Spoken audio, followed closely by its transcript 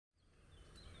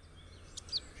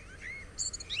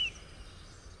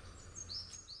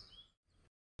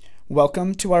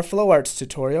Welcome to our FlowArts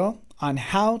tutorial on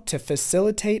how to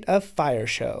facilitate a fire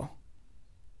show.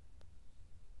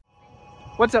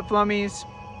 What's up, Flomies?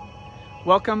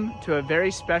 Welcome to a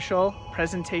very special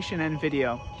presentation and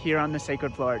video here on the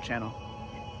Sacred FlowArt channel.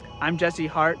 I'm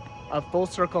Hart of Full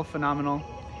Circle Phenomenal.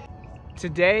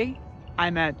 Today,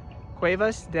 I'm at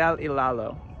Cuevas del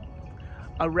Ilalo,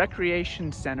 a recreation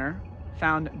center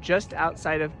found just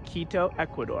outside of Quito,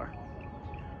 Ecuador,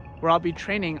 where I'll be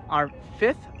training our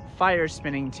 5th fire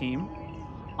spinning team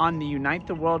on the Unite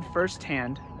the World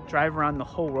Firsthand Drive Around the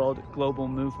Whole World global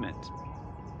movement.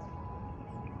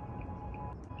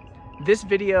 This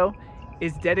video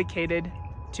is dedicated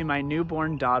to my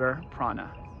newborn daughter,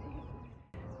 Prana.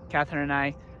 Catherine and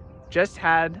I just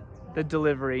had the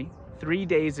delivery 3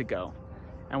 days ago,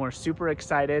 and we're super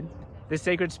excited. This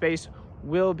sacred space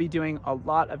will be doing a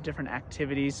lot of different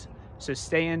activities, so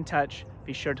stay in touch.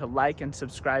 Be sure to like and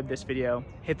subscribe this video,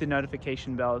 hit the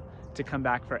notification bell to come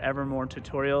back for ever more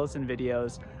tutorials and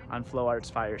videos on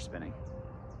FlowArts fire spinning.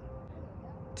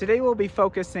 Today we'll be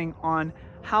focusing on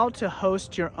how to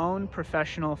host your own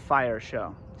professional fire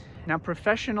show. Now,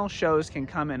 professional shows can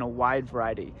come in a wide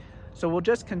variety, so we'll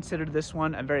just consider this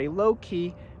one a very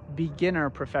low-key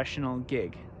beginner professional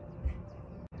gig.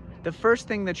 The first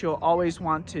thing that you'll always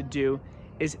want to do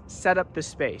is set up the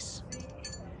space.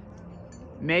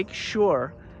 Make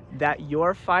sure that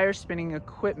your fire spinning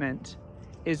equipment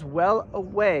is well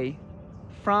away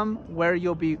from where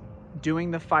you'll be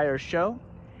doing the fire show,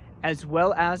 as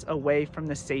well as away from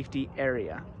the safety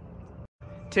area.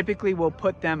 Typically, we'll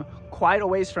put them quite a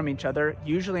ways from each other,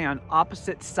 usually on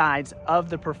opposite sides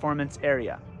of the performance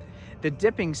area. The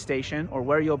dipping station, or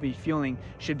where you'll be fueling,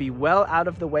 should be well out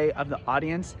of the way of the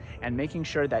audience and making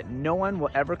sure that no one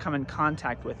will ever come in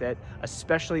contact with it,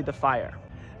 especially the fire.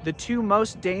 The two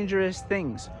most dangerous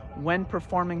things when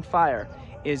performing fire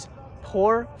is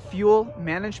poor fuel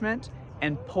management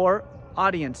and poor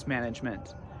audience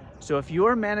management. So if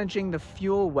you're managing the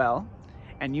fuel well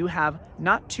and you have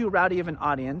not too rowdy of an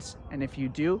audience, and if you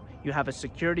do, you have a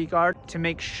security guard to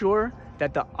make sure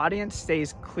that the audience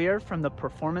stays clear from the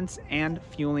performance and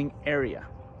fueling area.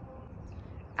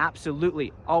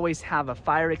 Absolutely always have a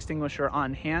fire extinguisher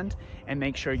on hand and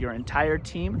make sure your entire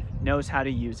team knows how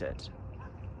to use it.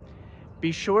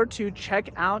 Be sure to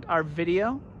check out our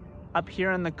video up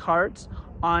here in the cards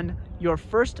on your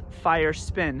first fire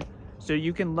spin so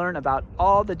you can learn about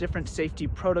all the different safety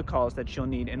protocols that you'll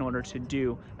need in order to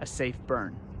do a safe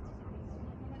burn.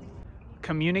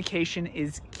 Communication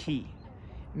is key.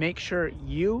 Make sure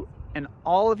you and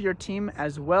all of your team,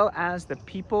 as well as the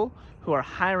people who are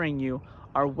hiring you,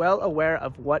 are well aware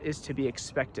of what is to be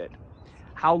expected.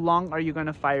 How long are you going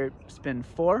to fire spin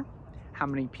for? How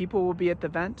many people will be at the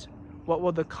event? What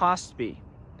will the cost be?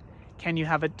 Can you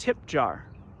have a tip jar?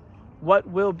 What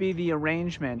will be the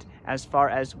arrangement as far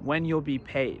as when you'll be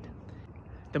paid?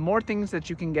 The more things that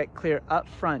you can get clear up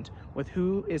front with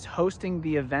who is hosting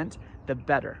the event, the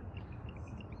better.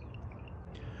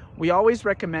 We always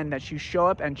recommend that you show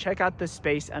up and check out the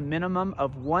space a minimum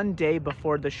of 1 day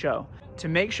before the show to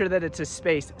make sure that it's a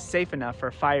space safe enough for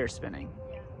fire spinning.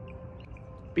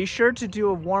 Be sure to do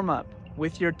a warm-up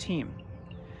with your team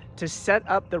to set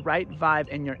up the right vibe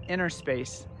in your inner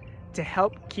space to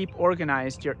help keep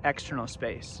organized your external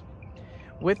space.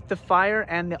 With the fire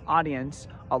and the audience,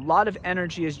 a lot of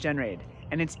energy is generated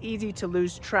and it's easy to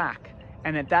lose track.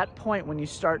 And at that point, when you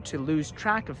start to lose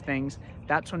track of things,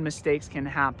 that's when mistakes can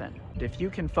happen. If you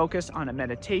can focus on a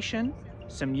meditation,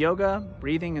 some yoga,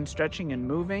 breathing and stretching and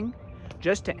moving,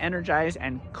 just to energize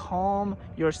and calm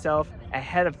yourself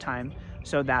ahead of time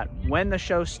so that when the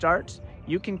show starts,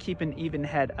 you can keep an even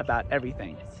head about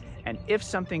everything. And if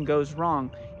something goes wrong,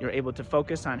 you're able to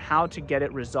focus on how to get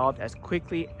it resolved as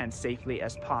quickly and safely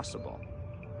as possible.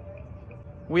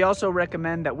 We also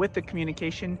recommend that with the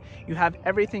communication, you have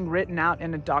everything written out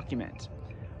in a document,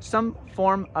 some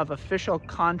form of official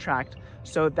contract,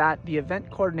 so that the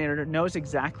event coordinator knows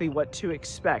exactly what to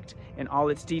expect in all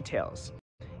its details.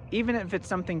 Even if it's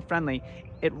something friendly,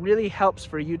 it really helps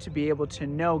for you to be able to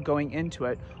know going into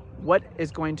it what is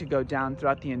going to go down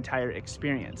throughout the entire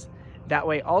experience. That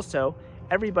way also,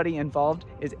 everybody involved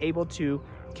is able to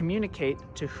communicate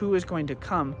to who is going to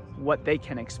come what they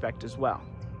can expect as well.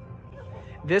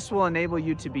 This will enable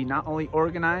you to be not only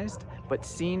organized, but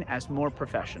seen as more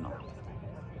professional.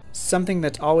 Something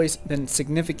that's always been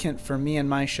significant for me in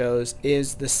my shows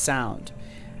is the sound.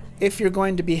 If you're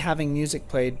going to be having music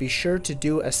played, be sure to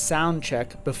do a sound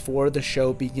check before the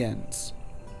show begins.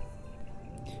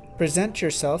 Present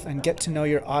yourself and get to know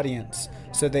your audience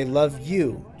so they love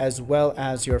you as well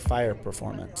as your fire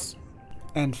performance.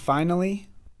 And finally,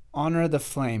 honor the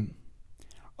flame.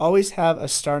 Always have a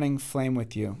starting flame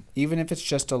with you, even if it's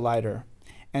just a lighter,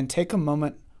 and take a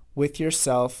moment with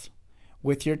yourself,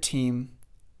 with your team,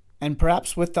 and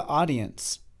perhaps with the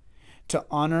audience to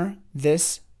honor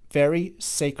this very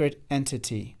sacred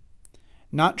entity,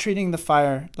 not treating the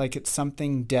fire like it's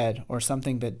something dead or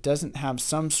something that doesn't have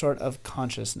some sort of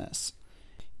consciousness.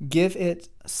 Give it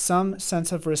some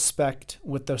sense of respect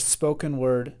with the spoken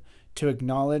word to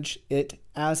acknowledge it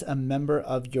as a member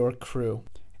of your crew.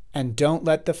 And don't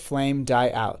let the flame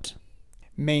die out.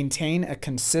 Maintain a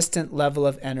consistent level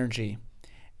of energy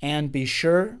and be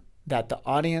sure that the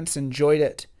audience enjoyed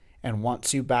it and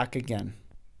wants you back again.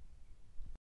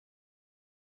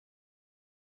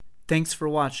 Thanks for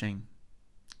watching.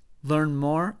 Learn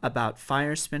more about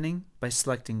fire spinning by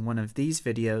selecting one of these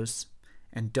videos,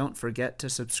 and don't forget to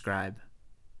subscribe.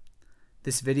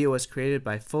 This video was created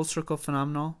by Full Circle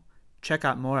Phenomenal. Check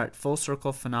out more at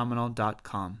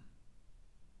fullcirclephenomenal.com.